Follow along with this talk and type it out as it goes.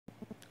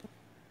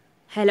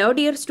Hello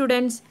dear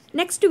students,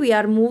 next we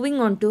are moving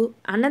on to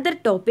another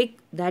topic,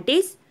 that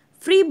is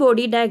free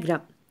body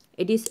diagram.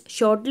 It is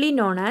shortly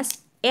known as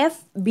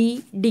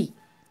FBD.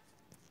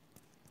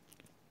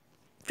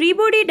 Free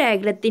body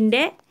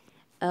diagrത്തിൻ്റെ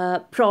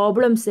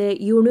problems,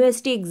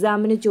 university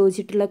എക്സാമിന്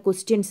ചോദിച്ചിട്ടുള്ള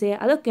questions,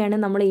 അതൊക്കെയാണ്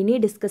നമ്മൾ ഇനി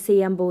discuss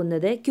ചെയ്യാൻ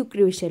പോകുന്നത് quick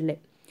റിവിഷനിൽ.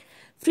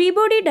 Free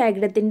body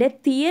ഡയഗ്രത്തിൻ്റെ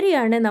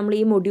തിയറിയാണ് നമ്മൾ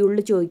ഈ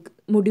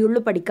മൊഡ്യൂളിൽ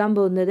പഠിക്കാൻ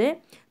പോകുന്നത്.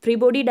 ഫ്രീ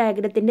ബോഡി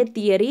ഡയഗ്രത്തിൻ്റെ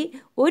തിയറി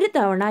ഒരു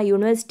തവണ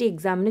യൂണിവേഴ്സിറ്റി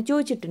എക്സാമിന്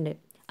ചോദിച്ചിട്ടുണ്ട്.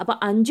 അപ്പോൾ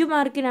 5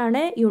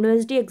 മാർക്കിനാണ്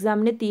യൂണിവേഴ്സിറ്റി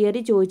എക്സാമിന്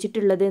തിയറി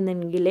ചോദിച്ചിട്ടുള്ളത്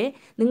എന്നെങ്കിൽ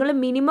നിങ്ങൾ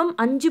മിനിമം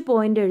 5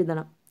 പോയിൻ്റ്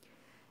എഴുതണം.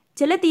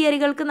 ചില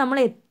തിയറികൾക്ക് നമ്മൾ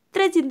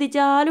എത്ര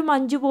ചിന്തിച്ചാലും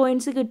 5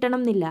 പോയിൻറ്റ്സ് കിട്ടണം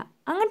എന്നില്ല.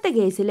 അങ്ങനത്തെ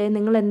കേസിൽ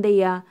നിങ്ങൾ എന്ത്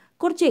ചെയ്യുക,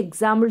 കുറച്ച്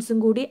എക്സാമ്പിൾസും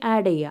കൂടി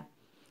ആഡ് ചെയ്യുക.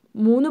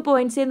 3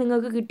 പോയിൻറ്റ്സേ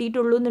നിങ്ങൾക്ക്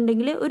കിട്ടിയിട്ടുള്ളൂ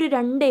എന്നുണ്ടെങ്കിൽ ഒരു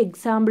 2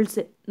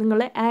 എക്സാമ്പിൾസ് നിങ്ങൾ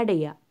ആഡ്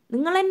ചെയ്യുക.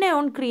 നിങ്ങൾ തന്നെ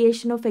ഓൺ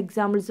ക്രിയേഷൻ ഓഫ്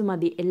എക്സാമ്പിൾസ്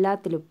മതി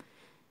എല്ലാത്തിലും.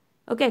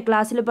 ഓക്കെ,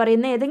 ക്ലാസ്സിൽ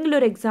പറയുന്ന ഏതെങ്കിലും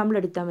ഒരു എക്സാമ്പിൾ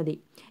എടുത്താൽ മതി.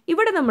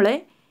 ഇവിടെ നമ്മൾ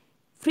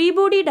ഫ്രീ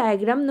ബോഡി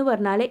ഡയഗ്രാം എന്ന്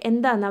പറഞ്ഞാൽ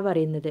എന്താണെന്നാണ്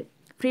പറയുന്നത്.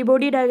 ഫ്രീ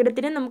ബോഡി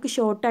ഡയഗ്രത്തിന് നമുക്ക്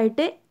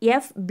ഷോർട്ടായിട്ട്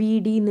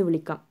FBD എന്ന്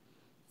വിളിക്കാം.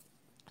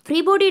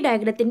 ഫ്രീ ബോഡി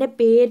ഡയഗ്രത്തിൻ്റെ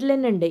പേരിൽ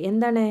തന്നെ ഉണ്ട്,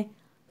 എന്താണ്?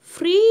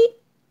 Free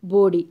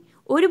body.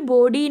 ഒരു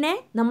ബോഡീനെ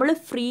നമ്മൾ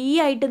ഫ്രീ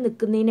ആയിട്ട്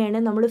നിൽക്കുന്നതിനാണ്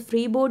നമ്മൾ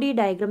ഫ്രീ ബോഡി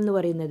ഡയഗ്രാം എന്ന്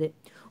പറയുന്നത്.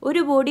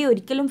 ഒരു ബോഡി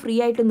ഒരിക്കലും ഫ്രീ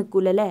ആയിട്ട്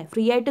നിൽക്കില്ല അല്ലേ.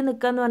 ഫ്രീ ആയിട്ട്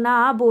നിൽക്കുക എന്ന് പറഞ്ഞാൽ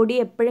ആ ബോഡി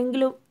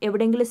എപ്പോഴെങ്കിലും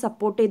എവിടെയെങ്കിലും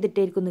സപ്പോർട്ട്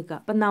ചെയ്തിട്ടായിരിക്കും നിൽക്കുക.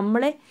 അപ്പം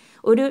നമ്മൾ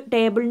ഒരു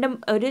ടേബിളിൻ്റെ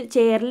ഒരു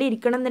ചെയറിൽ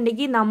ഇരിക്കണം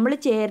എന്നുണ്ടെങ്കിൽ നമ്മൾ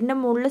ചെയറിൻ്റെ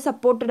മുകളിൽ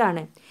സപ്പോർട്ടഡ്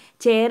ആണ്,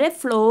 ചെയർ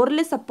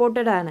ഫ്ലോറിൽ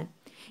സപ്പോർട്ടഡ് ആണ്.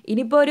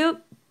 ഇനിയിപ്പോൾ ഒരു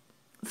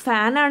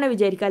ഫാനാണ്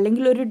വിചാരിക്കുക,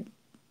 അല്ലെങ്കിൽ ഒരു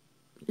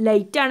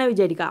ലൈറ്റാണ്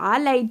വിചാരിക്കുക, ആ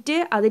ലൈറ്റ്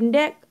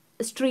അതിൻ്റെ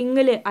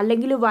സ്ട്രിങ്ങിൽ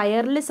അല്ലെങ്കിൽ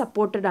വയറിൽ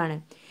സപ്പോർട്ടഡ് ആണ്.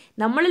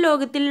 നമ്മൾ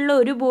ലോകത്തിലുള്ള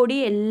ഒരു ബോഡി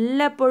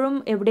എല്ലായ്പ്പോഴും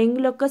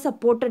എവിടെയെങ്കിലുമൊക്കെ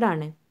സപ്പോർട്ടഡ്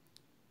ആണ്.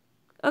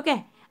 ഓക്കെ,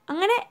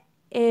 അങ്ങനെ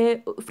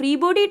ഫ്രീ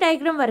ബോഡി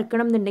ഡയഗ്രാം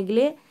വരക്കണം എന്നുണ്ടെങ്കിൽ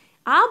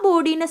ആ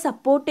ബോഡീനെ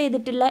സപ്പോർട്ട്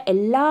ചെയ്തിട്ടുള്ള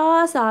എല്ലാ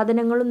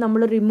സാധനങ്ങളും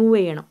നമ്മൾ റിമൂവ്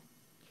ചെയ്യണം.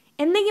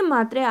 എന്നെങ്കിൽ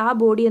മാത്രമേ ആ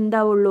ബോഡി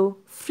എന്താവുള്ളൂ,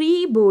 ഫ്രീ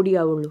ബോഡി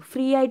ആവുള്ളൂ,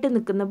 ഫ്രീ ആയിട്ട്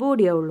നിൽക്കുന്ന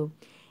ബോഡി ആവുള്ളൂ.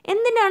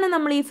 എന്തിനാണ്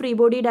നമ്മൾ ഈ ഫ്രീ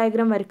ബോഡി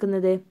ഡയഗ്രാം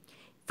വരക്കുന്നത്?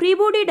 ഫ്രീ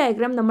ബോഡി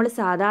ഡയഗ്രാം നമ്മൾ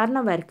സാധാരണ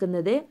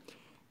വരക്കുന്നത്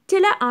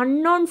ചില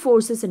അൺനോൺ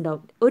ഫോഴ്സസ്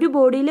ഉണ്ടാവും. ഒരു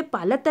ബോഡിയിൽ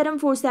പലതരം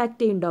ഫോഴ്സ് ആക്ട്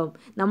ചെയ്യുന്നുണ്ടാവും.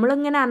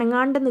 നമ്മളിങ്ങനെ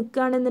അനങ്ങാണ്ട്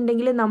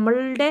നിൽക്കുകയാണെന്നുണ്ടെങ്കിൽ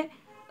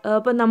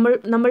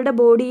നമ്മളുടെ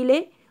ബോഡിയിൽ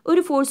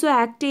ഒരു ഫോഴ്സും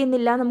ആക്ട്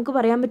ചെയ്യുന്നില്ല നമുക്ക്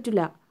പറയാൻ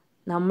പറ്റില്ല.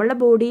 നമ്മളെ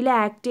ബോഡിയിൽ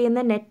ആക്ട്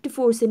ചെയ്യുന്ന നെറ്റ്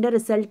ഫോഴ്സിൻ്റെ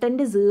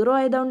റിസൾട്ടൻറ്റ് 0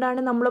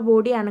 ആയതുകൊണ്ടാണ് നമ്മളെ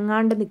ബോഡി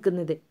അനങ്ങാണ്ട്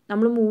നിൽക്കുന്നത്,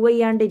 നമ്മൾ മൂവ്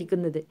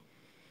ചെയ്യാണ്ടിരിക്കുന്നത്.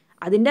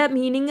 അതിൻ്റെ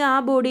മീനിങ് ആ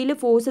ബോഡിയിൽ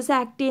ഫോഴ്സസ്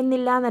ആക്ട്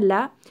ചെയ്യുന്നില്ല എന്നല്ല,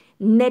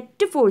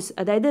 നെറ്റ് ഫോഴ്സ്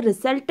അതായത്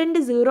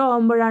റിസൾട്ടൻറ്റ് 0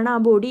 ആകുമ്പോഴാണ് ആ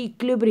ബോഡി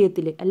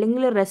ഇക്വിലിബ്രിയത്തിൽ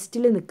അല്ലെങ്കിൽ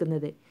റെസ്റ്റിൽ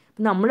നിൽക്കുന്നത്.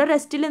 നമ്മൾ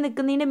റെസ്റ്റിൽ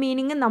നിൽക്കുന്നതിൻ്റെ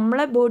മീനിങ്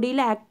നമ്മളെ ബോഡിയിൽ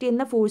ആക്ട്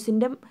ചെയ്യുന്ന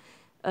ഫോഴ്സിൻ്റെ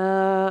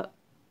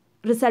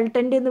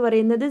റിസൾട്ടൻ്റ് എന്ന്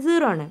പറയുന്നത്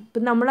 0 ആണ്.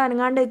 ഇപ്പം നമ്മൾ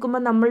അനങ്ങാണ്ട്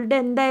നിൽക്കുമ്പോൾ നമ്മളുടെ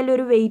എന്തായാലും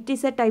ഒരു wait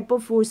is A type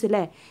of force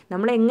അല്ലേ.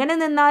 നമ്മൾ എങ്ങനെ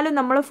നിന്നാലും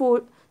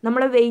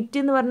നമ്മളെ വെയിറ്റ്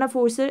എന്ന് പറഞ്ഞ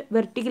ഫോഴ്സ്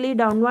വെർട്ടിക്കലി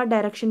ഡൗൺവാർഡ്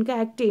ഡയറക്ഷനിലേക്ക്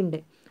ആക്ട് ചെയ്യുന്നുണ്ട്.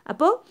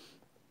 അപ്പോൾ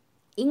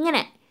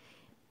ഇങ്ങനെ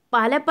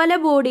പല പല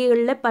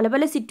ബോഡികളിൽ പല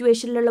പല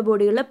സിറ്റുവേഷനിലുള്ള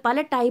ബോഡികളിൽ പല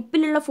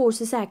ടൈപ്പിലുള്ള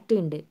ഫോഴ്സസ് ആക്ട്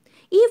ചെയ്യുന്നുണ്ട്.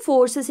 ഈ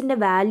ഫോഴ്സസിൻ്റെ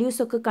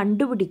വാല്യൂസൊക്കെ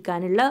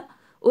കണ്ടുപിടിക്കാനുള്ള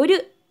ഒരു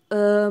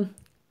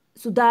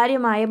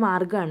സുതാര്യമായ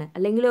മാർഗ്ഗമാണ്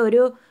അല്ലെങ്കിൽ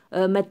ഒരു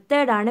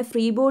മെത്തേഡാണ്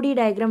ഫ്രീ ബോഡി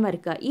ഡയഗ്രാം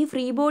വരയ്ക്കുക.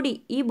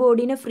 ഈ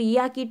ബോഡീനെ ഫ്രീ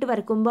ആക്കിയിട്ട്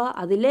വരയ്ക്കുമ്പോൾ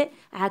അതിൽ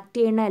ആക്ട്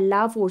ചെയ്യുന്ന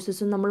എല്ലാ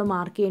ഫോഴ്സസും നമ്മൾ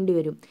മാർക്ക് ചെയ്യേണ്ടി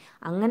വരും.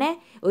 അങ്ങനെ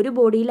ഒരു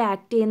ബോഡിയിൽ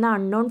ആക്ട് ചെയ്യുന്ന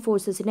അൺനോൺ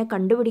ഫോഴ്സസിനെ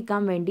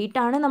കണ്ടുപിടിക്കാൻ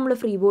വേണ്ടിയിട്ടാണ് നമ്മൾ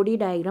ഫ്രീ ബോഡി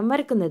ഡയഗ്രാം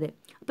വരയ്ക്കുന്നത്.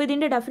 അപ്പോൾ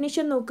ഇതിൻ്റെ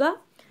ഡെഫിനിഷൻ നോക്കുക.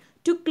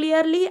 To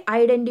clearly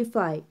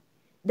identify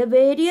the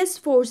various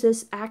forces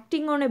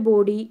acting on a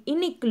body in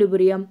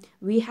equilibrium,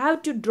 we have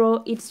to draw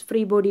its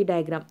free body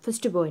diagram.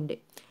 First point.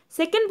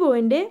 Second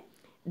point,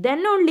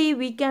 then only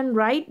we can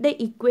write the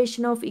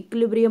equation of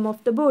equilibrium of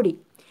the body.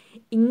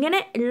 ഇങ്ങനെ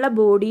ഉള്ള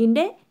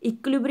ബോഡീൻ്റെ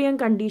equilibrium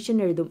condition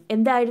എഴുതും.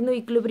 എന്തായിരുന്നു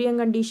equilibrium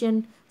condition?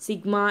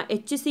 Sigma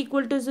H is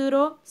equal to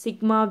 0,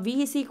 sigma V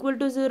is equal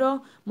to 0,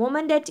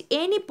 moment at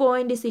any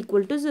point is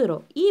equal to 0.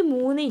 ഈ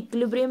 3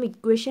 equilibrium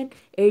equation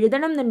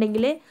എഴുതണം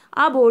എന്നുണ്ടെങ്കിൽ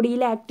ആ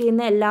ബോഡിയിൽ act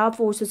ചെയ്യുന്ന എല്ലാ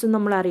ഫോഴ്സസും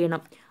നമ്മൾ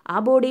അറിയണം. ആ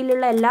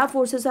ബോഡിയിലുള്ള എല്ലാ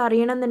ഫോഴ്സസും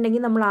അറിയണം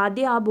എന്നുണ്ടെങ്കിൽ നമ്മൾ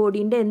ആദ്യം ആ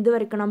ബോഡീൻ്റെ എന്ത്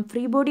വരയ്ക്കണം?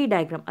 Free body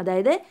diagram.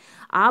 അതായത്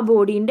ആ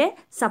ബോഡീൻ്റെ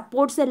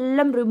സപ്പോർട്ട്സ്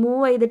എല്ലാം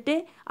റിമൂവ് ചെയ്തിട്ട്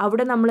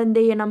അവിടെ നമ്മൾ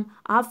എന്ത് ചെയ്യണം?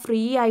 ആ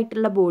ഫ്രീ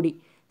ആയിട്ടുള്ള ബോഡി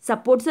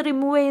സപ്പോർട്ട്സ്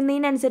റിമൂവ്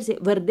ചെയ്യുന്നതിനനുസരിച്ച്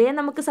വെറുതെ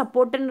നമുക്ക്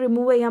സപ്പോർട്ടിന്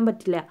റിമൂവ് ചെയ്യാൻ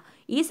പറ്റില്ല.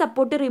 ഈ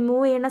സപ്പോർട്ട്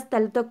റിമൂവ് ചെയ്യുന്ന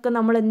സ്ഥലത്തൊക്കെ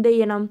നമ്മൾ എന്ത്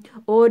ചെയ്യണം?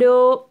 ഓരോ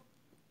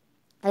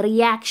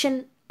റിയാക്ഷൻ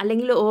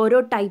അല്ലെങ്കിൽ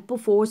ഓരോ ടൈപ്പ്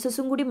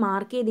ഫോഴ്സസും കൂടി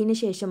മാർക്ക് ചെയ്തതിന്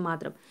ശേഷം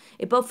മാത്രം.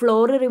 ഇപ്പോൾ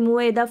ഫ്ലോർ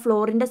റിമൂവ് ചെയ്താൽ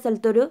ഫ്ലോറിൻ്റെ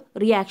സ്ഥലത്തൊരു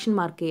റിയാക്ഷൻ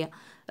മാർക്ക് ചെയ്യുക.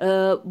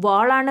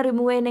 വാളാണ്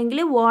റിമൂവ്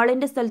ചെയ്യുന്നതെങ്കിൽ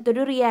വാളിൻ്റെ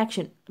സ്ഥലത്തൊരു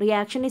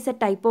reaction is A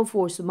type of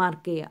force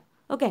mark ചെയ്യുക.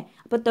 ഓക്കെ,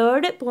 അപ്പോൾ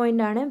തേർഡ്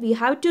പോയിൻ്റ് ആണ് we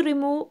have to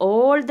remove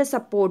all the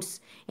supports.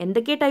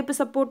 എന്തൊക്കെ ടൈപ്പ്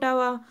സപ്പോർട്ട്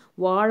ആവുക?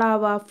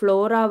 വാളാവുക,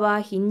 ഫ്ലോർ ആവുക,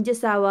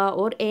 ഹിഞ്ചസ് ആവുക,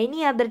 ഓർ എനി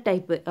അതർ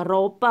ടൈപ്പ്,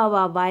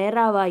 റോപ്പാവുക,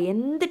 വയറാവുക,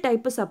 എന്ത്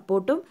ടൈപ്പ്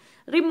സപ്പോർട്ടും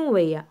റിമൂവ്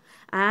ചെയ്യുക.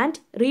 And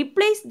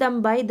replace dum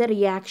by the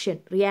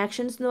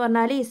reactions എന്ന്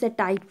പറഞ്ഞാൽ is A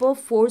type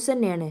of force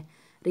തന്നെയാണ്.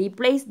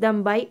 Replace them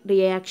by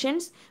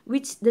reactions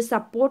which the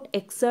support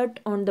exert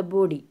on the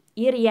body.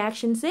 ഈ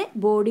റിയാക്ഷൻസ്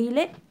ബോഡിയിൽ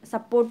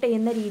സപ്പോർട്ട്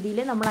ചെയ്യുന്ന രീതിയിൽ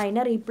നമ്മൾ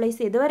അതിനെ റീപ്ലേസ്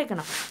ചെയ്ത്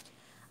വരയ്ക്കണം.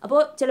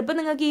 അപ്പോൾ ചിലപ്പോൾ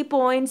നിങ്ങൾക്ക് ഈ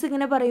പോയിൻറ്റ്സ്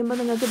ഇങ്ങനെ പറയുമ്പോൾ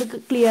നിങ്ങൾക്ക് ഇത്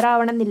ക്ലിയർ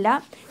ആവണമെന്നില്ല.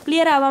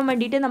 ക്ലിയർ ആവാൻ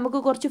വേണ്ടിയിട്ട്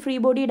നമുക്ക് കുറച്ച് ഫ്രീ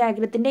ബോഡി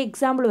ഡയഗ്രത്തിൻ്റെ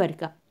എക്സാമ്പിൾ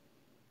വരയ്ക്കാം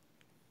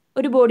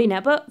ഒരു ബോഡീനെ.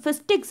 അപ്പോൾ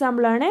ഫസ്റ്റ്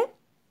എക്സാമ്പിളാണ്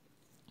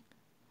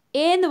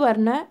എ എന്ന്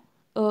പറഞ്ഞ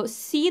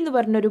സി എന്ന്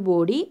പറഞ്ഞൊരു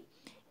ബോഡി,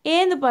 എ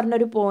എന്ന്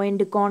പറഞ്ഞൊരു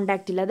പോയിൻ്റ്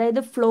കോണ്ടാക്റ്റിൽ, അതായത്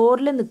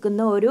ഫ്ലോറിൽ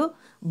നിൽക്കുന്ന ഒരു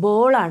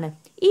ബോളാണ്.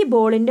 ഈ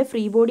ബോളിൻ്റെ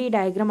ഫ്രീ ബോഡി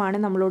ഡയഗ്രമാണ്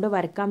നമ്മളോട്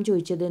വരക്കാൻ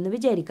ചോദിച്ചത് എന്ന്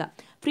വിചാരിക്കാം.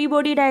 ഫ്രീ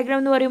ബോഡി ഡയഗ്രാം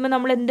എന്ന് പറയുമ്പോൾ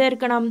നമ്മൾ എന്ത്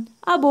വരക്കണം?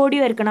 ആ ബോഡി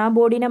വരക്കണം. ആ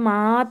ബോഡീനെ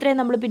മാത്രമേ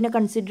നമ്മൾ പിന്നെ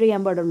കൺസിഡർ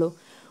ചെയ്യാൻ പാടുള്ളൂ.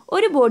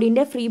 ഒരു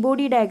ബോഡീൻ്റെ ഫ്രീ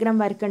ബോഡി ഡയഗ്രാം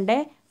വരക്കേണ്ട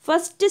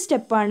ഫസ്റ്റ്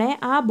സ്റ്റെപ്പാണ്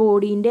ആ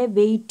ബോഡീൻ്റെ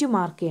വെയിറ്റ്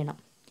മാർക്ക് ചെയ്യണം.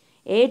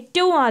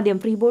 ഏറ്റവും ആദ്യം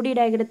free body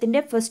ഡയഗ്രത്തിൻ്റെ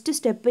first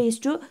step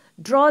is to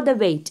draw the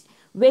wait.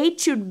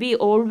 Wait should be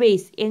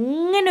always,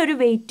 എങ്ങനെ ഒരു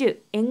വെയിറ്റ്,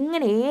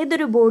 എങ്ങനെ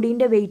ഏതൊരു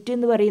ബോഡീൻ്റെ വെയിറ്റ്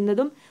എന്ന്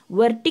പറയുന്നതും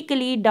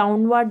വെർട്ടിക്കലി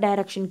ഡൗൺവാർഡ്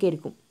ഡയറക്ഷനിലേക്ക്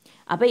ആയിരിക്കും.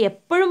 അപ്പോൾ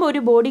എപ്പോഴും ഒരു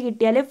ബോഡി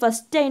കിട്ടിയാൽ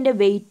ഫസ്റ്റ് അതിൻ്റെ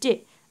വെയിറ്റ്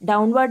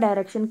ഡൗൺവാർഡ്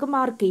ഡയറക്ഷനിലേക്ക്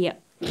മാർക്ക്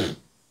ചെയ്യുക.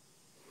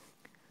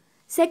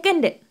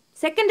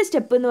 സെക്കൻഡ്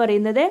സ്റ്റെപ്പ് എന്ന്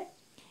പറയുന്നത്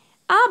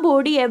ആ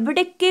ബോഡി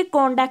എവിടേക്ക്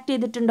കോണ്ടാക്ട്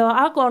ചെയ്തിട്ടുണ്ടോ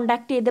ആ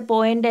കോണ്ടാക്ട് ചെയ്ത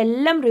പോയിൻ്റ്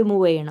എല്ലാം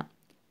റിമൂവ് ചെയ്യണം.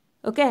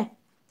 ഓക്കെ,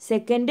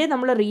 സെക്കൻഡ്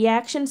നമ്മൾ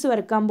റിയാക്ഷൻസ്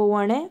വരക്കാൻ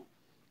പോവുകയാണ്.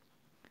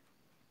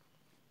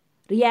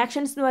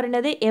 റിയാക്ഷൻസ് എന്ന്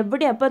പറയുന്നത്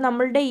എവിടെ, അപ്പോൾ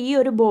നമ്മളുടെ ഈ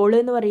ഒരു ബോൾ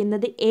എന്ന്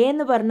പറയുന്നത് എ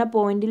എന്ന് പറഞ്ഞ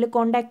പോയിന്റിൽ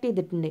കോണ്ടാക്ട്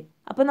ചെയ്തിട്ടുണ്ട്.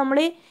 അപ്പോൾ നമ്മൾ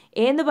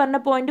എ എന്ന് പറഞ്ഞ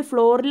പോയിന്റ്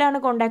ഫ്ലോറിലാണ്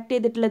കോണ്ടാക്ട്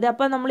ചെയ്തിട്ടുള്ളത്.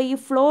 അപ്പോൾ നമ്മൾ ഈ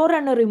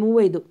ഫ്ലോറാണ് റിമൂവ്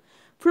ചെയ്തു.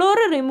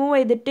 ഫ്ലോറ് റിമൂവ്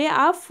ചെയ്തിട്ട്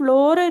ആ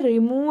ഫ്ലോറ്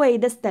റിമൂവ്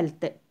ചെയ്ത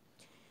സ്ഥലത്ത്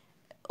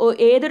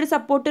ഏതൊരു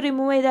സപ്പോർട്ട്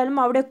റിമൂവ് ചെയ്താലും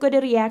അവിടെയൊക്കെ ഒരു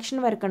റിയാക്ഷൻ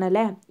വരക്കണം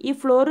അല്ലേ. ഈ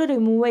ഫ്ലോറ്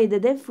റിമൂവ്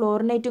ചെയ്തത്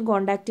ഫ്ലോറിനായിട്ടും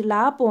കോണ്ടാക്റ്റ് ഉള്ള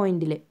ആ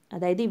പോയിന്റിൽ,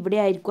 അതായത് ഇവിടെ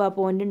ആയിരിക്കും ആ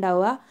പോയിന്റ്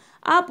ഉണ്ടാവുക,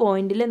 ആ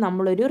പോയിന്റിൽ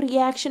നമ്മളൊരു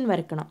റിയാക്ഷൻ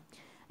വരക്കണം.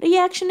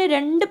 റിയാക്ഷന്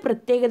രണ്ട്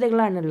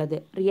പ്രത്യേകതകളാണുള്ളത്.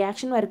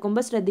 റിയാക്ഷൻ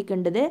വരക്കുമ്പോൾ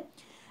ശ്രദ്ധിക്കേണ്ടത്,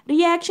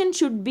 reaction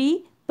should be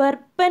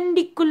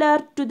perpendicular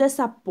to the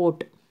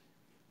support.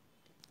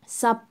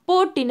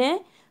 സപ്പോർട്ടിന്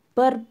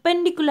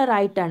പെർപെൻഡിക്കുലർ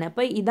ആയിട്ടാണ്.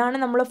 അപ്പോൾ ഇതാണ്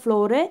നമ്മൾ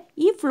ഫ്ലോറ്,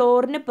 ഈ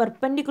ഫ്ലോറിന്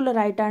പെർപെൻഡിക്കുലർ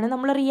ആയിട്ടാണ്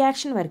നമ്മൾ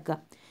റിയാക്ഷൻ വരക്കുക.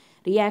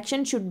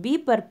 Reaction should be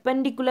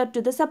perpendicular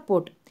to the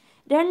support.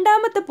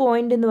 രണ്ടാമത്തെ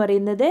പോയിന്റ് എന്ന്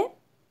പറയുന്നത്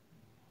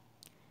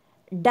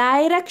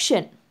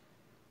ഡയറക്ഷൻ.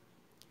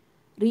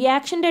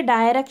 റിയാക്ഷൻ്റെ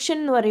ഡയറക്ഷൻ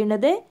എന്ന്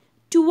പറയുന്നത്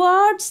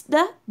towards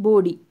the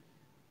body.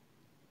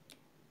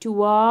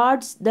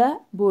 Towards the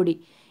body.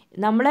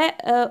 നമ്മളെ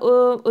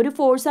ഒരു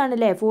ഫോഴ്സ്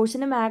ആണല്ലേ,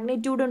 ഫോഴ്സിന്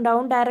മാഗ്നിറ്റ്യൂഡ്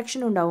ഉണ്ടാവും,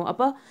 ഡയറക്ഷൻ ഉണ്ടാവും.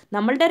 അപ്പോൾ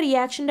നമ്മളുടെ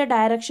റിയാക്ഷൻ്റെ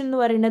ഡയറക്ഷൻ എന്ന്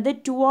പറയുന്നത്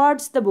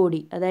ടുവാർഡ്സ് ദ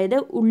ബോഡി, അതായത്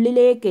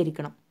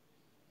ഉള്ളിലേക്കായിരിക്കണം.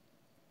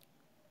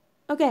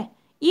 ഓക്കെ,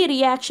 ഈ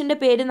റിയാക്ഷൻ്റെ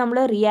പേര് നമ്മൾ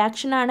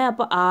റിയാക്ഷനാണ്.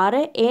 അപ്പോൾ R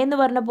A എന്ന്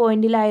പറഞ്ഞ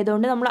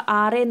പോയിന്റിലായതുകൊണ്ട് നമ്മൾ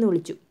RA എന്ന്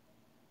വിളിച്ചു.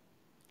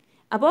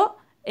 അപ്പോൾ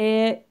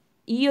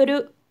ഈ ഒരു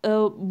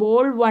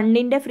ബോൾ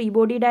 1ൻ്റെ ഫ്രീ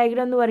ബോഡി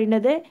ഡയഗ്രാം എന്ന്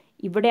പറയുന്നത്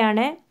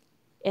ഇവിടെയാണ്.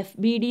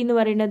 FBD എന്ന്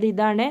പറയുന്നത്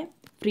ഇതാണ്.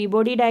 ഫ്രീ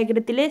ബോഡി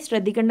ഡയഗ്രത്തിൽ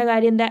ശ്രദ്ധിക്കേണ്ട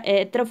കാര്യം എന്താ,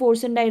 എത്ര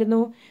ഫോഴ്സ് ഉണ്ടായിരുന്നു?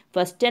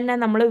 ഫസ്റ്റ് തന്നെ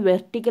നമ്മൾ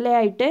വെർട്ടിക്കലി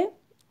ആയിട്ട്,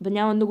 അപ്പോൾ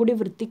ഞാൻ ഒന്നുകൂടി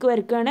വൃത്തിക്ക്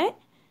വരക്കുകയാണ്.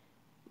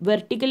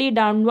 വെർട്ടിക്കലി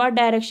ഡൗൺവാർഡ്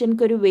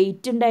ഡയറക്ഷൻക്ക് ഒരു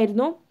വെയിറ്റ്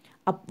ഉണ്ടായിരുന്നു,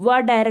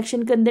 അപ്വാർഡ്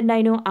ഡയറക്ഷൻക്ക്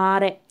എന്തുണ്ടായിരുന്നു?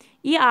 RA.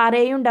 ഈ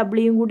RAയും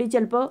Wയും കൂടി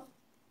ചിലപ്പോൾ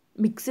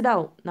മിക്സ്ഡ്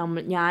ആവും.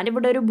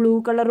 ഞാനിവിടെ ഒരു ബ്ലൂ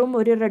കളറും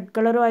ഒരു റെഡ്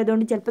കളറും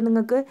ആയതുകൊണ്ട് ചിലപ്പോൾ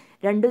നിങ്ങൾക്ക്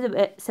രണ്ട്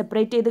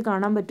സെപ്പറേറ്റ് ചെയ്ത്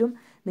കാണാൻ പറ്റും.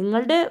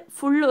 നിങ്ങളുടെ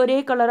ഫുൾ ഒരേ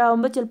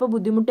കളറാകുമ്പോൾ ചിലപ്പോൾ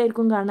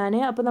ബുദ്ധിമുട്ടായിരിക്കും കാണാൻ.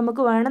 അപ്പോൾ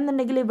നമുക്ക്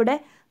വേണമെന്നുണ്ടെങ്കിൽ ഇവിടെ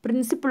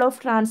പ്രിൻസിപ്പിൾ ഓഫ്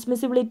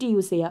ട്രാൻസ്മിസിബിലിറ്റി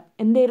യൂസ് ചെയ്യാം.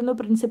 എന്തായിരുന്നു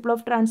പ്രിൻസിപ്പിൾ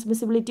ഓഫ്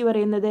ട്രാൻസ്മിസിബിലിറ്റി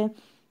പറയുന്നത്?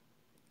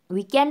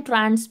 We can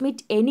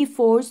transmit any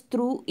force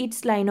through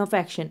it's line of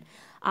action.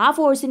 ആ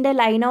ഫോഴ്സിൻ്റെ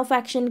ലൈൻ ഓഫ്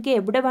ആക്ഷൻക്ക്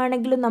എവിടെ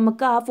വേണമെങ്കിലും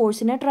നമുക്ക് ആ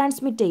ഫോഴ്സിനെ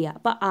ട്രാൻസ്മിറ്റ് ചെയ്യാം.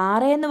 അപ്പോൾ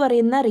RA എന്ന്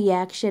പറയുന്ന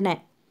റിയാക്ഷനെ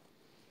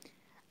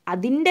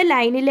അതിൻ്റെ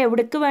ലൈനിൽ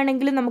എവിടേക്ക്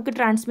വേണമെങ്കിലും നമുക്ക്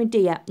ട്രാൻസ്മിറ്റ്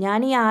ചെയ്യാം. ഞാൻ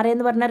ഈ RA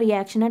എന്ന് പറഞ്ഞ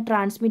റിയാക്ഷനെ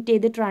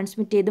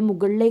ട്രാൻസ്മിറ്റ് ചെയ്ത്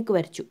മുകളിലേക്ക്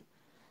വരച്ചു.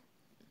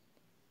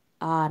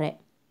 RA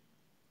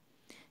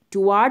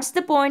ടുവാർഡ്സ്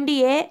ദ പോയിന്റ്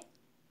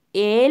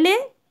എയിൽ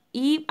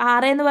ഈ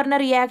RA എന്ന് പറഞ്ഞ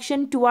റിയാക്ഷൻ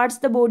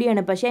ടുവാർഡ്സ് ദ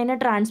ബോഡിയാണ്. പക്ഷേ അതിനെ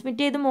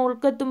ട്രാൻസ്മിറ്റ് ചെയ്ത്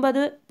മുകളിലേക്ക് എത്തുമ്പോൾ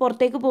അത്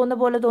പുറത്തേക്ക് പോകുന്ന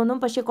പോലെ തോന്നും,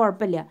 പക്ഷേ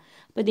കുഴപ്പമില്ല.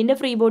 അപ്പോൾ ഇതിൻ്റെ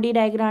ഫ്രീ ബോഡി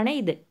ഡയഗ്രാമാണ്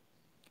ഇത്.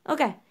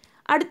 ഓക്കെ,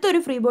 അടുത്തൊരു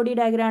ഫ്രീ ബോഡി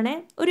ഡയഗ്രാമാണ്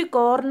ഒരു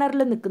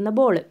കോർണറിൽ നിൽക്കുന്ന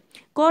ബോൾ.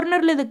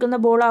 കോർണറിൽ നിൽക്കുന്ന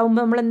ബോൾ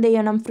ആകുമ്പോൾ നമ്മൾ എന്ത്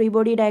ചെയ്യണം? ഫ്രീ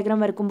ബോഡി ഡയഗ്രാം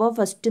വരക്കുമ്പോൾ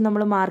ഫസ്റ്റ്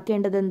നമ്മൾ മാർക്ക്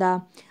ചെയ്യേണ്ടത് എന്താ?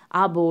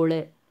 ആ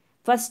ബോള്.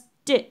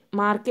 ഫസ്റ്റ്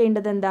മാർക്ക്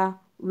ചെയ്യേണ്ടത് എന്താ?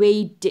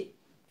 വെയിറ്റ്.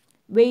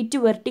 വെയിറ്റ്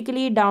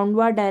വെർട്ടിക്കലി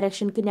ഡൗൺവാർഡ്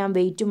ഡയറക്ഷൻക്ക് ഞാൻ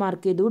വെയിറ്റ്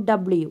മാർക്ക് ചെയ്തു,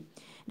 W.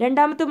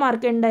 രണ്ടാമത്തെ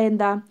മാർക്ക് ചെയ്യേണ്ടത്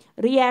എന്താ?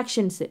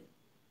 റിയാക്ഷൻസ്.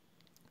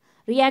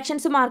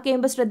 റിയാക്ഷൻസ് മാർക്ക്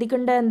ചെയ്യുമ്പോൾ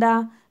ശ്രദ്ധിക്കേണ്ടത് എന്താ?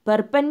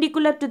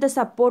 പെർപെൻഡിക്കുലർ ടു ദ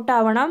സപ്പോർട്ട്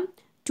ആവണം,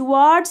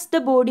 ടുവാർഡ്സ് ദ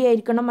ബോഡി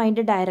ആയിരിക്കണം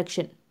അതിൻ്റെ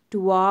ഡയറക്ഷൻ,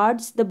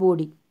 ടുവാർഡ്സ് ദ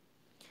ബോഡി.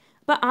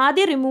 അപ്പോൾ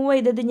ആദ്യം റിമൂവ്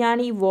ചെയ്തത് ഞാൻ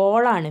ഈ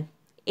വോളാണ്,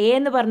 A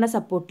എന്ന് പറഞ്ഞ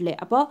സപ്പോർട്ടിൽ.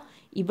 അപ്പോൾ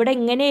ഇവിടെ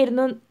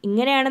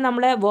ഇങ്ങനെയാണ്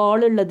നമ്മളെ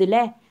വോളുള്ളത്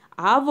അല്ലേ.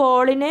 ആ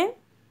വോളിന്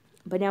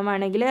അപ്പോൾ ഞാൻ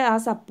വേണമെങ്കിൽ ആ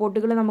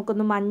സപ്പോർട്ടുകൾ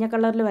നമുക്കൊന്ന് മഞ്ഞ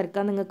കളറിൽ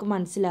വരക്കാൻ നിങ്ങൾക്ക്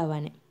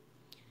മനസ്സിലാവാൻ.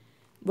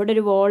 ഇവിടെ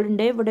ഒരു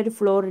വോളുണ്ട്, ഇവിടെ ഒരു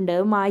ഫ്ലോർ ഉണ്ട്.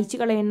 അത് മായ്ച്ച്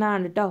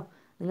കളയുന്നതാണ് കേട്ടോ,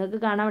 നിങ്ങൾക്ക്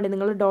കാണാൻ വേണ്ടി.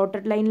 നിങ്ങൾ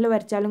ഡോട്ടഡ് ലൈനിൽ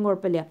വരച്ചാലും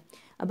കുഴപ്പമില്ല.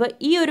 അപ്പോൾ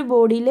ഈ ഒരു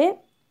ബോഡിയിൽ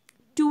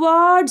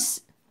ടുവാർഡ്സ്,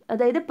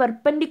 അതായത്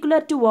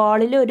പെർപെൻഡിക്കുലർ ടു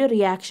വാളിൽ ഒരു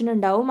റിയാക്ഷൻ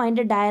ഉണ്ടാവും.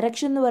 അതിൻ്റെ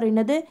ഡയറക്ഷൻ എന്ന്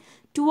പറയുന്നത്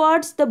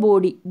ടുവാർഡ്സ് ദ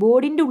ബോഡി,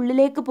 ബോഡിൻ്റെ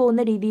ഉള്ളിലേക്ക്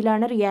പോകുന്ന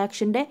രീതിയിലാണ്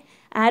റിയാക്ഷൻ്റെ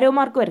ആരോ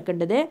മാർക്ക്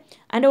വരക്കേണ്ടത്.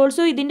 ആൻഡ്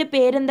ഓൾസോ ഇതിൻ്റെ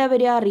പേരെന്താ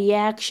വരിക,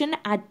 റിയാക്ഷൻ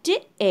അറ്റ്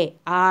എ,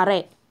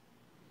 RA.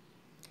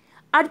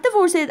 അടുത്ത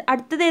ഫോഴ്സ്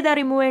അടുത്തത് ഏതാ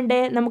റിമൂവ്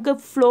ചെയ്യേണ്ടത്, നമുക്ക്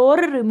ഫ്ലോർ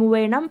റിമൂവ്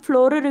ചെയ്യണം.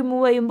 ഫ്ലോർ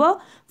റിമൂവ് ചെയ്യുമ്പോൾ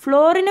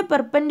ഫ്ലോറിന്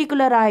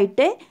പെർപെൻഡിക്കുലർ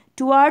ആയിട്ട്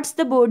ടുവാർഡ്സ്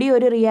ദ ബോഡി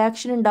ഒരു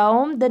റിയാക്ഷൻ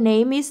ഉണ്ടാവും. The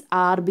name is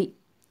RB.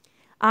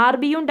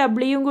 RBയും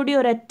Wയും കൂടി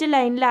ഒരൊറ്റ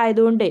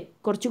ലൈനിലായതുകൊണ്ട്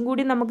കുറച്ചും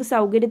കൂടി നമുക്ക്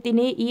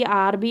സൗകര്യത്തിന് ഈ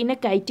RBനെ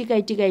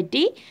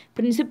കയറ്റി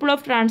പ്രിൻസിപ്പിൾ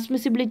ഓഫ്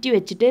ട്രാൻസ്മിസിബിലിറ്റി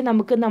വെച്ചിട്ട്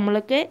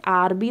നമ്മൾക്ക്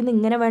RB എന്ന്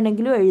ഇങ്ങനെ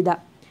വേണമെങ്കിലും എഴുതാം,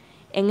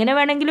 എങ്ങനെ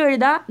വേണമെങ്കിലും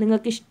എഴുതാം,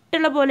 നിങ്ങൾക്ക്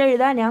ഇഷ്ടമുള്ള പോലെ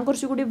എഴുതാം. ഞാൻ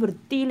കുറച്ചുകൂടി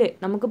വൃത്തിയിൽ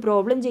നമുക്ക്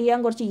പ്രോബ്ലം ചെയ്യാൻ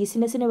കുറച്ച്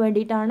ഈസിനെസ്സിന്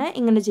വേണ്ടിയിട്ടാണ്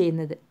ഇങ്ങനെ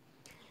ചെയ്യുന്നത്.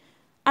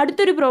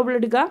 അടുത്തൊരു പ്രോബ്ലം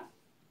എടുക്കുക.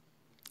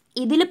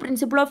 ഇതിൽ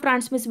പ്രിൻസിപ്പിൾ ഓഫ്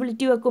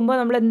ട്രാൻസ്മിസിബിലിറ്റി വെക്കുമ്പോൾ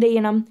നമ്മൾ എന്ത്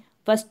ചെയ്യണം,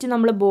 ഫസ്റ്റ്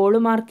നമ്മൾ ബോൾ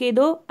മാർക്ക്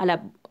ചെയ്തു,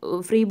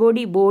 ഫ്രീ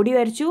ബോഡി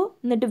വരച്ചു,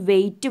 എന്നിട്ട്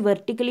wait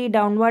vertically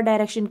downward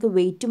ഡയറക്ഷൻക്ക്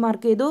wait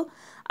mark ചെയ്തു.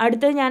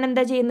 അടുത്തത് ഞാൻ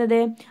എന്താ ചെയ്യുന്നത്,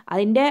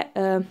 അതിൻ്റെ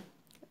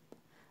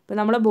ഇപ്പോൾ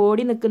നമ്മളെ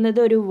ബോഡി നിൽക്കുന്നത്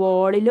ഒരു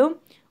വോളിലും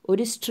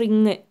ഒരു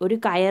സ്ട്രിങ് ഒരു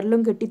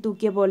കയറിലും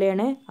കെട്ടിത്തൂക്കിയ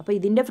പോലെയാണ്. അപ്പോൾ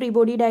ഇതിൻ്റെ ഫ്രീ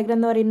ബോഡി ഡയഗ്രാം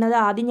എന്ന് പറയുന്നത്,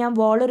 ആദ്യം ഞാൻ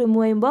വാൾ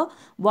റിമൂവ് ചെയ്യുമ്പോൾ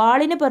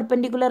വാളിന്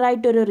പെർപെൻഡിക്കുലർ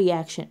ആയിട്ടൊരു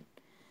റിയാക്ഷൻ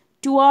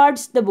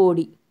ടുവാർഡ്സ് ദ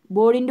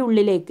ബോഡിൻ്റെ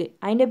ഉള്ളിലേക്ക്,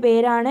 അതിൻ്റെ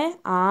പേരാണ്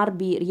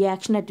RB,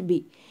 റിയാക്ഷൻ അറ്റ്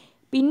B.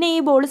 പിന്നെ ഈ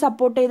ബോൾ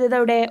സപ്പോർട്ട് ചെയ്തത്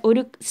അവിടെ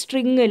ഒരു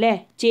സ്ട്രിങ് അല്ലേ,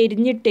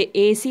 ചെരിഞ്ഞിട്ട്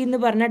AC എന്ന്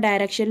പറഞ്ഞ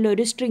ഡയറക്ഷനിൽ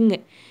ഒരു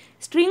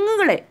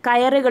സ്ട്രിങ്ങുകൾ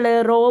കയറുകൾ,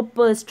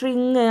 റോപ്പ്,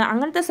 സ്ട്രിങ്,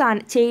 അങ്ങനത്തെ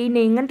ചെയിൻ,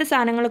 ഇങ്ങനത്തെ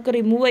സാധനങ്ങളൊക്കെ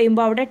റിമൂവ്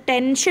ചെയ്യുമ്പോൾ അവിടെ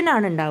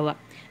ടെൻഷനാണ് ഉണ്ടാവുക,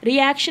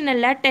 റിയാക്ഷൻ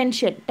അല്ല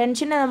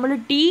ടെൻഷനെ നമ്മൾ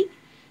T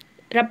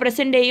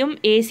റെപ്രസെൻ്റ് ചെയ്യും.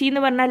 AC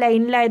എന്ന് പറഞ്ഞ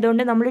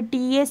ലൈനിലായതുകൊണ്ട് നമ്മൾ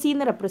TAC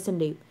എന്ന്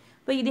റെപ്രസെൻ്റ് ചെയ്യും.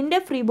 അപ്പോൾ ഇതിൻ്റെ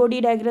ഫ്രീ ബോഡി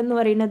ഡയഗ്രാം എന്ന്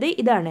പറയുന്നത്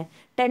ഇതാണ്.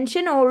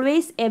 Tension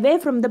always away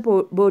from the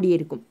body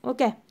ആയിരിക്കും.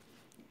 ഓക്കെ,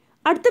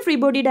 അടുത്ത ഫ്രീ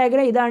ബോഡി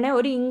ഡയഗ്രാം ഇതാണ്.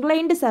 ഒരു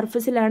ഇൻക്ലൈൻഡ്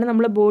സർഫസിലാണ്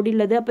നമ്മളെ ബോഡി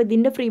ഉള്ളത്. അപ്പോൾ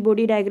ഇതിൻ്റെ ഫ്രീ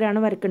ബോഡി ഡയഗ്രാമാണ്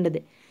വരക്കേണ്ടത്.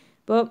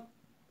 അപ്പോൾ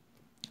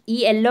ഈ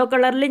യെല്ലോ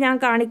കളറിൽ ഞാൻ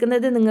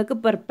കാണിക്കുന്നത് നിങ്ങൾക്ക്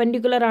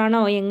പെർപെൻഡിക്കുലർ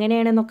ആണോ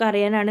എങ്ങനെയാണെന്നൊക്കെ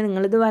അറിയാനാണ്.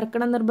 നിങ്ങളിത്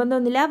വരക്കണം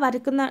നിർബന്ധമൊന്നുമില്ല,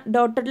 വരക്കുന്ന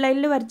ഡോട്ടഡ്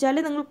ലൈനിൽ വരച്ചാൽ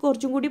നിങ്ങൾക്ക്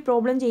കുറച്ചും കൂടി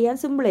പ്രോബ്ലം ചെയ്യാൻ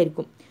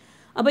സിമ്പിളായിരിക്കും.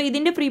 അപ്പോൾ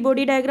ഇതിൻ്റെ ഫ്രീ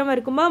ബോഡി ഡയഗ്രാം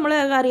വരക്കുമ്പോൾ നമ്മൾ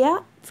അറിയാം,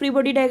 ഫ്രീ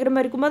ബോഡി ഡയഗ്രാം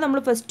വരക്കുമ്പോൾ നമ്മൾ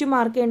ഫസ്റ്റ്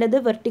മാർക്ക് ചെയ്യേണ്ടത്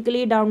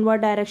വെർട്ടിക്കലി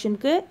ഡൗൺവേർഡ്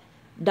ഡയറക്ഷൻക്ക്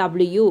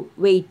W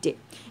വെയിറ്റ്.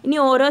 ഇനി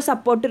ഓരോ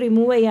സപ്പോർട്ട്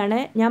റിമൂവ് ചെയ്യാണ്.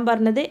 ഞാൻ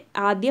പറഞ്ഞത്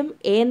ആദ്യം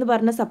A എന്ന്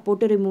പറഞ്ഞ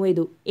സപ്പോർട്ട് റിമൂവ്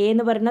ചെയ്തു. A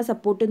എന്ന് പറഞ്ഞ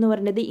സപ്പോർട്ട് എന്ന്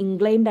പറയുന്നത്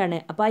ഇൻക്ലൈൻഡ് ആണ്.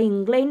 അപ്പോൾ ആ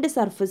ഇൻക്ലൈൻഡ്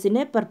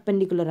സർഫസിന്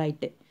പെർപെൻഡിക്കുലർ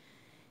ആയിട്ട്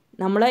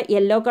നമ്മൾ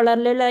യെല്ലോ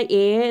കളറിലുള്ള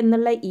A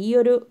എന്നുള്ള ഈ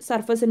ഒരു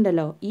സർഫസ്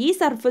ഉണ്ടല്ലോ, ഈ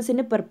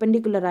സർഫസിന്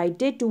പെർപെൻഡിക്കുലർ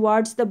ആയിട്ട്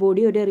ടുവാർഡ്സ് ദ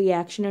ബോഡി ഒരു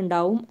റിയാക്ഷൻ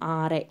ഉണ്ടാവും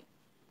RA.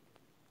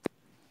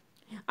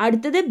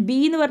 അടുത്തത് B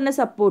എന്ന്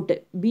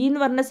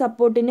പറഞ്ഞ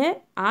സപ്പോർട്ടിന്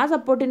ആ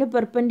സപ്പോർട്ടിന്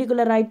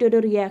പെർപെൻഡിക്കുലർ ആയിട്ട് ഒരു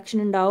റിയാക്ഷൻ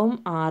ഉണ്ടാവും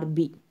RB.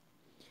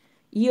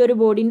 ഈ ഒരു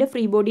ബോഡീൻ്റെ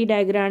ഫ്രീ ബോഡി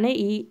ഡയഗ്രാമാണ്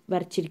ഈ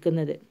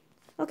വരച്ചിരിക്കുന്നത്.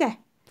 ഓക്കെ,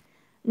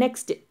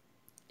 നെക്സ്റ്റ്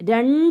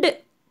രണ്ട്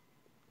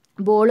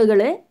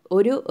ബോളുകൾ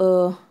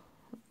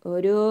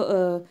ഒരു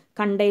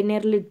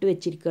കണ്ടെയ്നറിൽ ഇട്ട്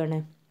വെച്ചിരിക്കുകയാണ്.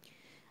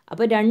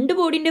 അപ്പോൾ രണ്ട്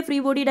ബോഡീൻ്റെ ഫ്രീ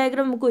ബോഡി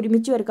ഡയഗ്രാം നമുക്ക്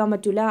ഒരുമിച്ച് വരക്കാൻ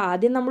പറ്റില്ല.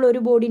 ആദ്യം നമ്മൾ ഒരു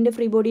ബോഡീൻ്റെ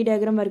ഫ്രീ ബോഡി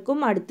ഡയഗ്രാം വരക്കും,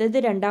 അടുത്തത്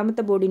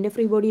രണ്ടാമത്തെ ബോഡീൻ്റെ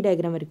ഫ്രീ ബോഡി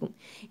ഡയഗ്രാം വരക്കും.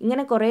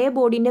 ഇങ്ങനെ കുറേ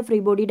ബോഡീൻ്റെ ഫ്രീ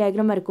ബോഡി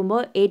ഡയഗ്രാം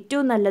വരക്കുമ്പോൾ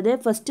ഏറ്റവും നല്ലത്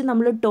ഫസ്റ്റ്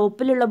നമ്മൾ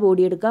ടോപ്പിലുള്ള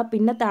ബോഡി എടുക്കുക,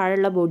 പിന്നെ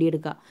താഴെയുള്ള ബോഡി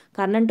എടുക്കുക.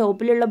 കാരണം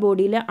ടോപ്പിലുള്ള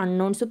ബോഡിയിൽ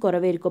അൺനോൺസ്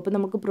കുറവായിരിക്കും. അപ്പോൾ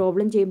നമുക്ക്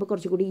പ്രോബ്ലം ചെയ്യുമ്പോൾ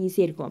കുറച്ചുകൂടി ഈസി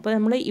ആയിരിക്കും. അപ്പോൾ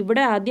നമ്മൾ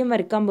ഇവിടെ ആദ്യം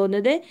വരക്കാൻ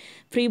പോകുന്നത്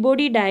free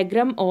body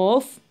diagram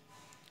of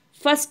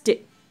first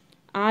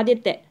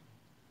ആദ്യത്തെ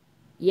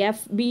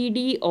FBD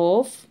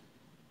of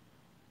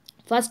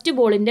first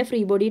ബോളിൻ്റെ free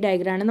body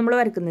ഡയഗ്രാമാണ് നമ്മൾ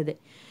വരക്കുന്നത്.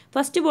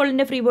 ഫസ്റ്റ്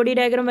ബോളിൻ്റെ ഫ്രീ ബോഡി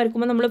ഡയഗ്രാം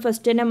വരക്കുമ്പോൾ നമ്മൾ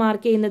ഫസ്റ്റ് തന്നെ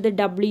മാർക്ക് ചെയ്യുന്നത്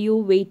W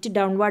wait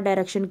downward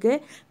ഡയറക്ഷൻക്ക്.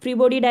 Free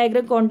body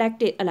diagram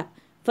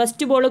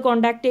first ball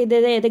contact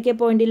ചെയ്തത് ഏതൊക്കെ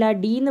പോയിന്റിലാണ്,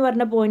 D എന്ന്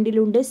പറഞ്ഞ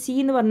പോയിന്റിലുണ്ട്, C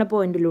എന്ന് പറഞ്ഞ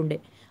പോയിന്റിലുണ്ട്.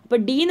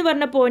 അപ്പോൾ D എന്ന്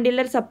പറഞ്ഞ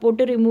പോയിന്റിൽ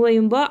സപ്പോർട്ട് റിമൂവ്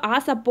ചെയ്യുമ്പോൾ ആ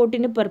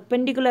സപ്പോർട്ടിന്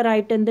പെർപെൻഡിക്കുലർ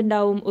ആയിട്ട്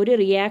എന്തുണ്ടാവും, ഒരു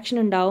റിയാക്ഷൻ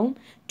ഉണ്ടാവും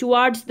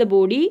ടുവാർഡ്സ് ദ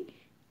ബോഡി.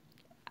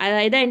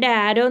 അതായത് അതിൻ്റെ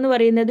ആരോ എന്ന്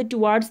പറയുന്നത്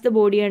ടുവാർഡ്സ് ദ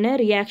ബോഡിയാണ്.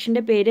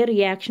 റിയാക്ഷൻ്റെ പേര്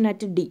റിയാക്ഷൻ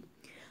അറ്റ് D.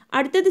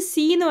 അടുത്തത്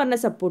C എന്ന് പറഞ്ഞ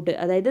സപ്പോർട്ട്,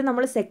 അതായത്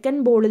നമ്മൾ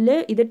സെക്കൻഡ് ബോളിൽ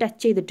ഇത്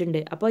ടച്ച് ചെയ്തിട്ടുണ്ട്.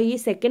 അപ്പോൾ ഈ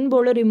സെക്കൻഡ്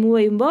ബോൾ റിമൂവ്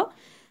ചെയ്യുമ്പോൾ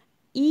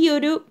ഈ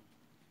ഒരു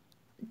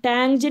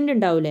ടാങ്ജൻ്റ്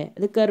ഉണ്ടാവില്ലേ,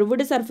 അത്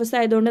കർവ്ഡ് സർഫസ്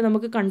ആയതുകൊണ്ട്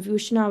നമുക്ക്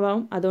കൺഫ്യൂഷൻ ആവാം,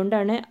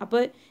 അതുകൊണ്ടാണ്.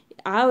 അപ്പോൾ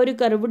ആ ഒരു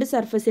കർവ്ഡ്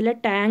സർഫസിലെ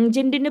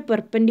ടാങ്ജൻറ്റിന്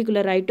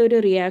പെർപെൻഡിക്കുലർ ആയിട്ട് ഒരു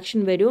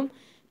റിയാക്ഷൻ വരും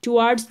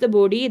towards the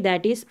body,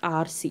 that is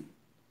RC.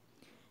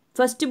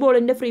 First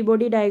ബോളിൻ്റെ free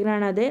body diagram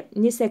ആണ് അത്.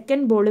 ഇനി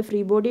second ball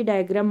free body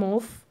diagram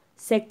of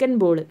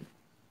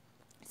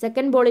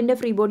second ബോളിൻ്റെ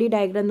free body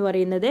diagram എന്ന്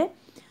പറയുന്നത്,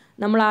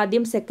 നമ്മൾ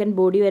ആദ്യം സെക്കൻഡ്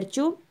ബോഡി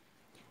വരച്ചു,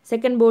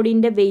 സെക്കൻഡ്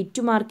ബോഡീൻ്റെ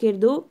വെയിറ്റ് മാർക്ക്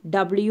ചെയ്തു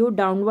W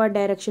ഡൗൺവാർഡ്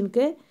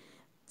ഡയറക്ഷൻക്ക്.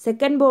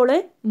 സെക്കൻഡ് ബോള്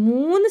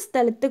 3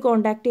 സ്ഥലത്ത്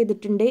കോണ്ടാക്ട്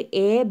ചെയ്തിട്ടുണ്ട്,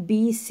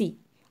 ABC.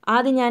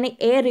 ആദ്യം ഞാൻ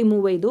A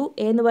റിമൂവ് ചെയ്തു.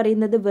 A എന്ന്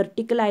പറയുന്നത്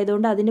വെർട്ടിക്കൽ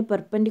ആയതുകൊണ്ട് അതിന്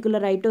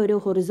പെർപെൻഡിക്കുലർ ആയിട്ട് ഒരു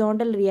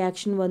ഹൊറിസോണ്ടൽ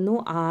റിയാക്ഷൻ വന്നു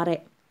RA.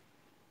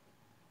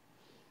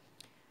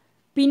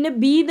 പിന്നെ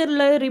B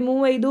എന്നുള്ളത്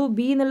റിമൂവ് ചെയ്തു.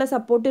 B എന്നുള്ള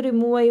സപ്പോർട്ട്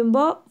റിമൂവ്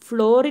ചെയ്യുമ്പോൾ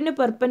ഫ്ലോറിന്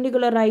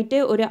പെർപെൻഡിക്കുലർ ആയിട്ട്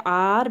ഒരു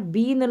RB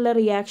എന്നുള്ള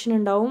റിയാക്ഷൻ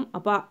ഉണ്ടാവും.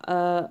 അപ്പോൾ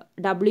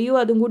W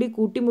അതും കൂടി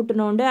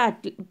കൂട്ടിമുട്ടുന്നതുകൊണ്ട്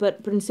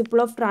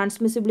principle of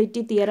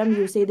transmissibility theorem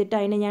use ചെയ്തിട്ട്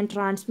അതിനെ ഞാൻ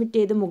ട്രാൻസ്മിറ്റ്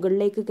ചെയ്ത്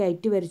മുകളിലേക്ക്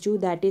കയറ്റി വരച്ചു,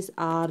 that is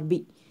RB.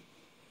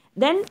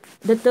 Then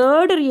the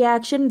third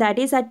reaction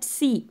that is at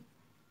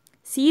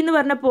C എന്ന്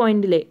പറഞ്ഞ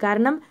പോയിന്റിൽ,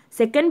 കാരണം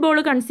സെക്കൻഡ് ബോൾ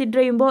കൺസിഡർ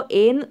ചെയ്യുമ്പോൾ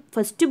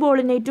ഫസ്റ്റ്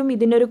ബോളിനേറ്റും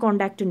ഇതിനൊരു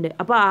കോണ്ടാക്റ്റ് ഉണ്ട്.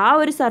 അപ്പോൾ ആ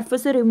ഒരു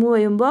സർഫസ് റിമൂവ്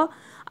ചെയ്യുമ്പോൾ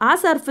ആ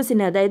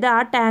സർഫസിന്, അതായത് ആ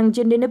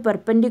ടാൻജൻറ്റിന്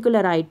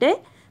പെർപെൻഡിക്കുലറായിട്ട്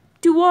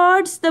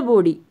ടുവാർഡ്സ് ദ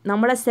ബോഡി,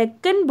 നമ്മളെ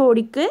സെക്കൻഡ്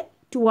ബോഡിക്ക്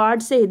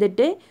ടുവാർഡ്സ്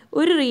ചെയ്തിട്ട്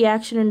ഒരു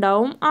റിയാക്ഷൻ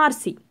ഉണ്ടാവും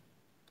RC.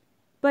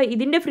 ഇപ്പോൾ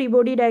ഇതിൻ്റെ ഫ്രീ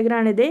ബോഡി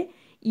ഡയഗ്രാണിത്.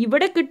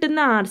 ഇവിടെ കിട്ടുന്ന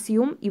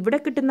RCയും ഇവിടെ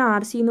കിട്ടുന്ന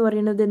RC എന്ന്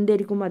പറയുന്നത്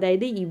എന്തായിരിക്കും,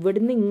 അതായത്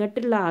ഇവിടുന്ന്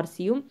ഇങ്ങോട്ടുള്ള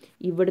RCയും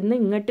ഇവിടുന്ന്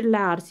ഇങ്ങോട്ടുള്ള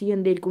RCയും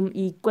എന്തായിരിക്കും,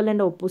 ഈക്വൽ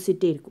ആൻഡ്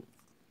ഓപ്പോസിറ്റ് ആയിരിക്കും.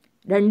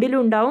 രണ്ടിലും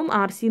ഉണ്ടാവും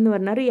RC എന്ന്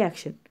പറഞ്ഞ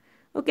reaction.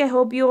 Okay,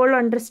 hope you all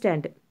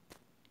understand.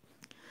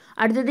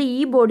 അടുത്തത് ഈ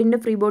ബോർഡിൻ്റെ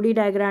ഫ്രീ ബോഡി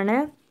ഡയഗ്രാണ്.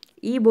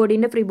 ഈ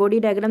ബോർഡിൻ്റെ ഫ്രീ ബോഡി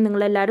ഡയഗ്രാം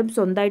നിങ്ങളെല്ലാവരും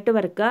സ്വന്തമായിട്ട്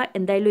വരക്കുക.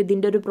 എന്തായാലും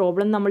ഇതിൻ്റെ ഒരു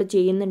പ്രോബ്ലം നമ്മൾ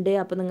ചെയ്യുന്നുണ്ട്.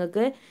 അപ്പോൾ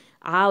നിങ്ങൾക്ക്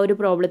ആ ഒരു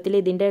പ്രോബ്ലത്തിൽ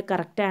ഇതിൻ്റെ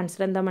കറക്റ്റ്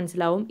ആൻസർ എന്താ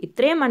മനസ്സിലാവും.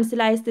 ഇത്രയും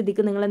മനസ്സിലായ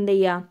സ്ഥിതിക്ക് നിങ്ങൾ എന്ത്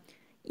ചെയ്യുക,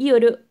 ഈ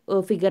ഒരു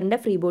ഫിഗറിൻ്റെ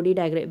ഫ്രീ ബോഡി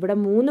ഡയഗ്രാം, ഇവിടെ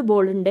 3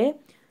 ബോളുണ്ട്,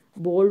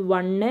 ബോൾ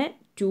 1,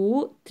 2,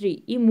 3,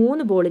 ഈ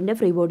 3 ബോളിൻ്റെ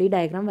ഫ്രീ ബോഡി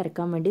ഡയഗ്രാം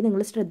വരയ്ക്കാൻ വേണ്ടി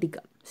നിങ്ങൾ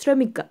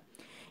ശ്രമിക്കുക.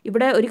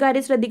 ഇവിടെ ഒരു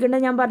കാര്യം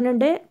ശ്രദ്ധിക്കേണ്ടത് ഞാൻ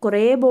പറഞ്ഞിട്ടുണ്ട്,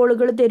 കുറേ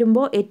ബോളുകൾ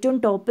തരുമ്പോൾ ഏറ്റവും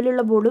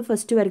ടോപ്പിലുള്ള ബോൾ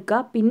ഫസ്റ്റ് വരയ്ക്കുക,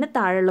 പിന്നെ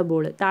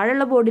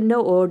താഴെയുള്ള ബോർഡിൻ്റെ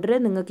ഓർഡർ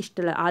നിങ്ങൾക്ക്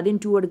ഇഷ്ടമുള്ള, ആദ്യം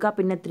 2 എടുക്കുക,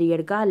 പിന്നെ 3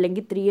 എടുക്കുക,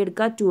 അല്ലെങ്കിൽ 3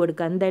 എടുക്കുക 2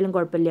 എടുക്കുക, എന്തായാലും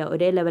കുഴപ്പമില്ല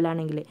ഒരേ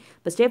ലെവലാണെങ്കിൽ.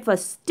 പക്ഷേ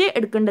ഫസ്റ്റ്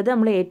എടുക്കേണ്ടത്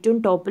നമ്മൾ ഏറ്റവും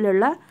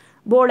ടോപ്പിലുള്ള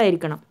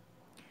ബോളായിരിക്കണം.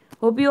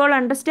 Hope you all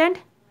understand.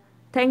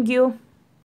 Thank you.